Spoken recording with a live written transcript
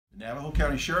Navajo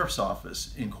County Sheriff's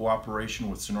Office, in cooperation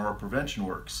with Sonora Prevention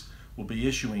Works, will be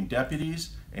issuing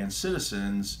deputies and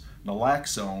citizens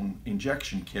Naloxone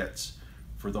injection kits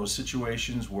for those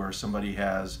situations where somebody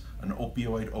has an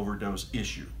opioid overdose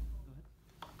issue.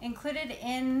 Included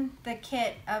in the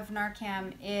kit of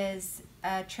Narcan is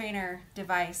a trainer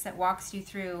device that walks you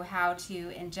through how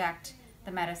to inject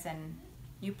the medicine.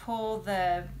 You pull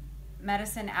the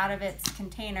medicine out of its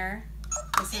container.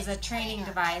 This is a training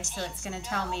device, so it's going to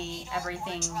tell me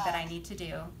everything that I need to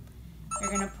do. You're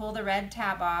going to pull the red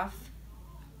tab off.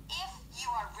 If you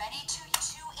are ready to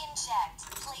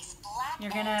inject, place black.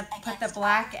 You're going to put the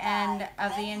black end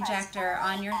of the injector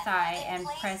on your thigh and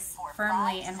press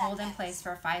firmly and hold in place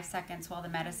for 5 seconds while the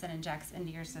medicine injects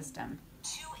into your system.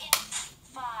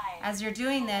 As you're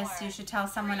doing this, you should tell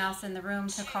someone else in the room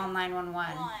to call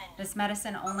 911. This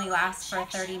medicine only lasts for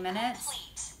 30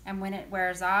 minutes, and when it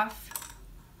wears off,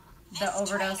 the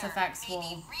overdose effects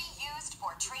will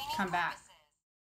come back.